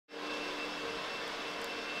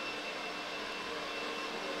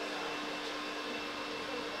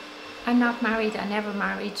I'm not married, I never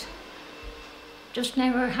married. Just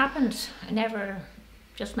never happened. I never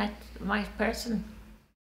just met my person.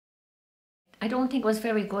 I don't think I was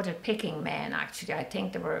very good at picking men, actually. I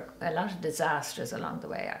think there were a lot of disasters along the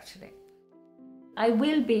way, actually. I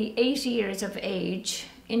will be 80 years of age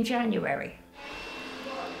in January.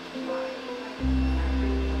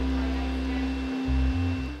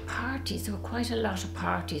 Parties, there were quite a lot of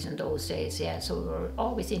parties in those days, yeah, so we were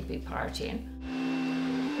always seemed to be partying.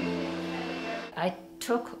 I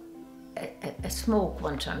took a smoke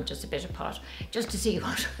one time, just a bit of pot, just to see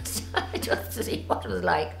what it was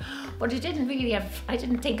like. But it didn't really have, I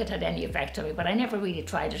didn't think it had any effect on me, but I never really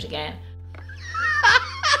tried it again.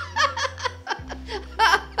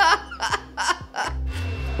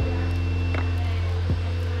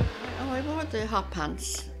 I wore the hot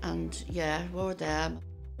pants and yeah, wore them.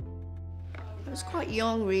 I was quite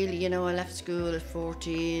young really, you know, I left school at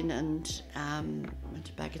 14 and went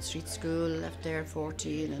to Bagot Street School, left there at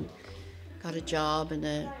 14 and got a job in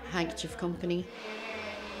a handkerchief company.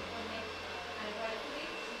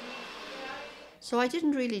 So I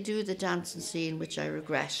didn't really do the dancing scene, which I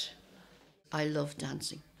regret. I love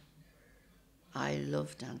dancing. I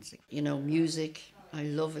love dancing. You know, music, I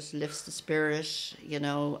love it, lifts the spirit, you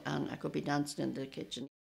know, and I could be dancing in the kitchen.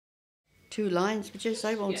 2 lines, but just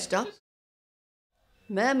I won't stop.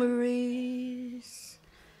 Memories,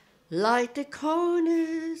 like the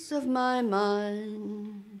corners of my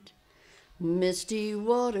mind, misty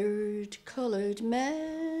watered, coloured memories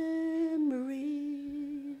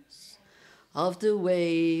of the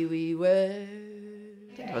way we were.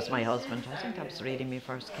 I think it was my husband. I think that was really my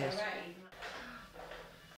first kiss.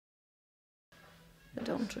 I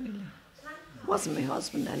don't really. It wasn't my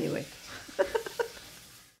husband anyway.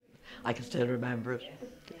 I can still remember it.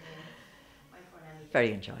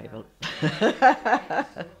 Very enjoyable.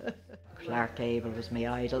 Clark Gable was my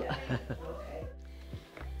idol.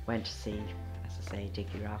 Went to see, as I say,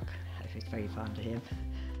 Dickie Rock. I was very fond of him.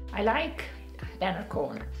 I like Leonard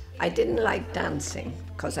Cohen. I didn't like dancing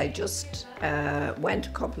because I just went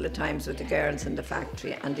a couple of times with the girls in the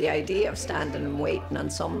factory, and the idea of standing and waiting on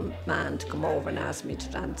some man to come over and ask me to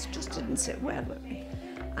dance just didn't sit well with me.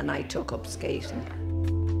 And I took up skating.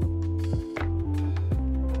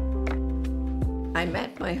 I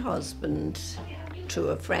met my husband through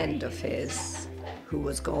a friend of his who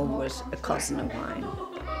was going with a cousin of mine,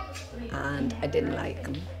 and I didn't like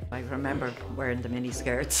him. I remember wearing the mini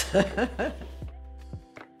skirts.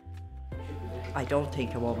 I don't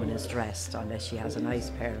think a woman is dressed unless she has a nice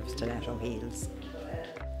pair of stiletto heels.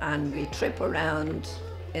 And we trip around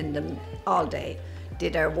in them all day,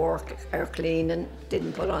 did our work, our cleaning,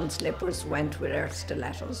 didn't put on slippers, went with our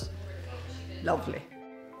stilettos. Lovely.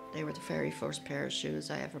 They were the very first pair of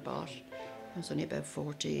shoes I ever bought. I was only about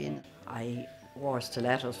 14. I wore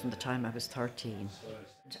stilettos from the time I was 13.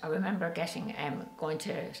 I remember getting, going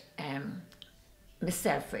to Miss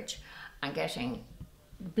Selfridge and getting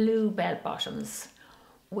blue bell bottoms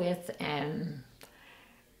with a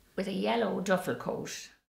yellow duffel coat.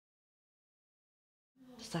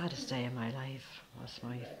 The saddest day of my life was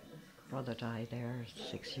my brother died there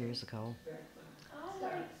 6 years ago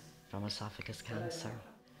from esophagus cancer.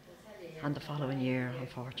 And the following year,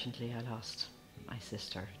 unfortunately, I lost my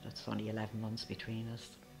sister. That's only 11 months between us.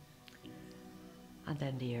 And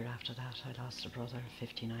then the year after that, I lost a brother,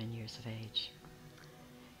 59 years of age.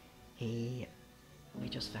 We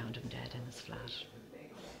just found him dead in his flat.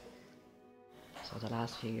 So the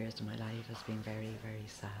last few years of my life has been very, very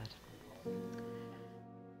sad.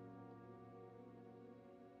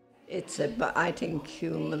 I think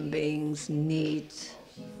human beings need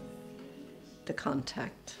the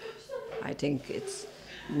contact. I think it's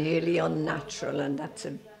nearly unnatural, and that's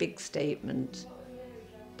a big statement,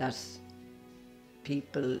 that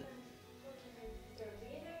people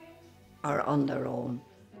are on their own.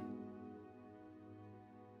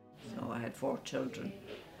 So I had 4 children,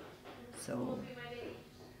 so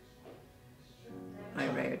I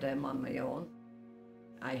reared them on my own.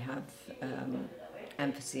 I have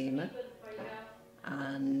emphysema,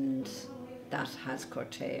 and that has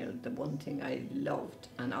curtailed. The one thing I loved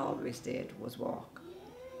and always did was walk,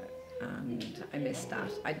 and I miss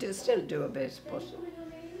that. I still do a bit, but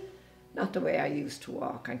not the way I used to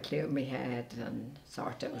walk and clear my head and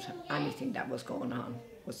sort out anything that was going on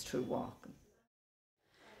was through walking.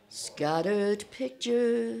 Scattered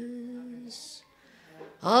pictures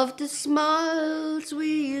of the smiles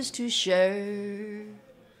we used to share,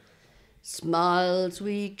 smiles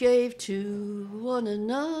we gave to one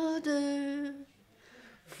another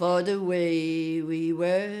for the way we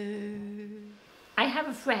were. I have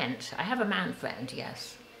a friend, I have a man friend,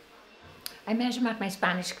 yes. I met him at my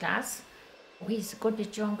Spanish class. He's a good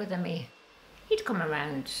bit younger than me. He'd come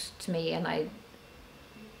around to me and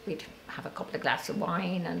we'd have a couple of glasses of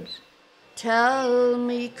wine and... Tell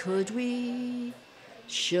me, could we,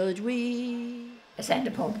 should we? Send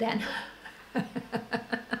a pub then.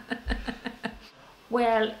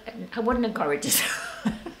 Well, I wouldn't encourage it.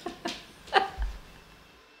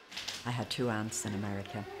 I had 2 aunts in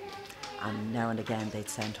America, and now and again they'd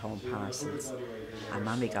send home parcels. And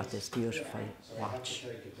Mammy got this beautiful watch,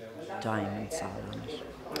 diamonds all on it.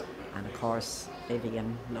 And of course,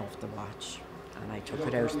 Vivian loved the watch, and I took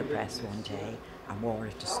it out of the press one day and wore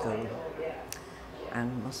it to school.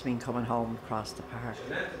 And must have been coming home across the park.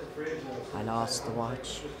 I lost the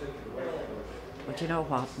watch. But you know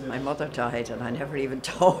what? My mother died and I never even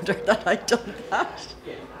told her that I'd done that.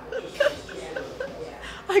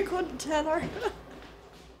 I couldn't tell her.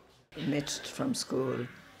 Mitched from school,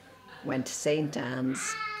 went to St.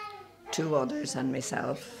 Anne's, 2 others and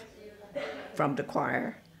myself from the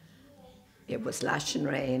choir. It was lashing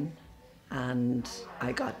rain and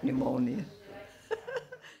I got pneumonia.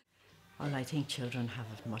 Well, I think children have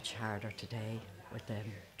it much harder today with the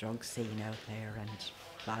drug scene out there and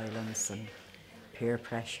violence and peer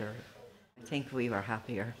pressure. I think we were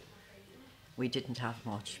happier. We didn't have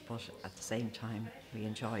much, but at the same time, we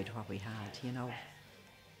enjoyed what we had, you know.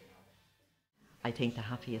 I think the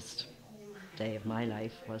happiest day of my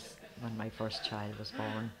life was when my first child was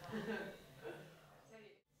born.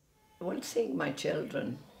 Well, seeing my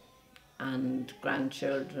children and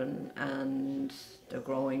grandchildren, and they're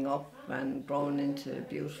growing up and growing into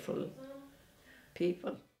beautiful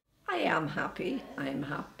people. I am happy. I'm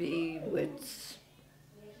happy with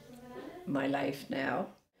my life now,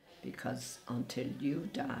 because until you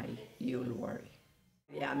die, you'll worry.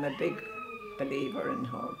 Yeah, I'm a big believer in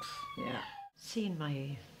hugs, yeah. Seeing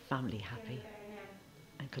my family happy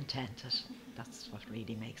and contented, that's what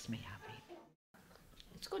really makes me happy.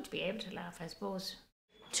 It's good to be able to laugh, I suppose.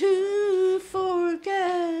 To forget,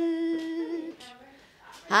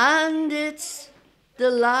 and it's the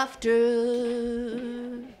laughter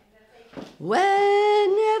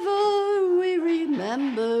whenever we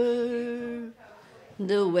remember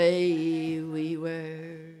the way we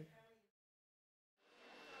were.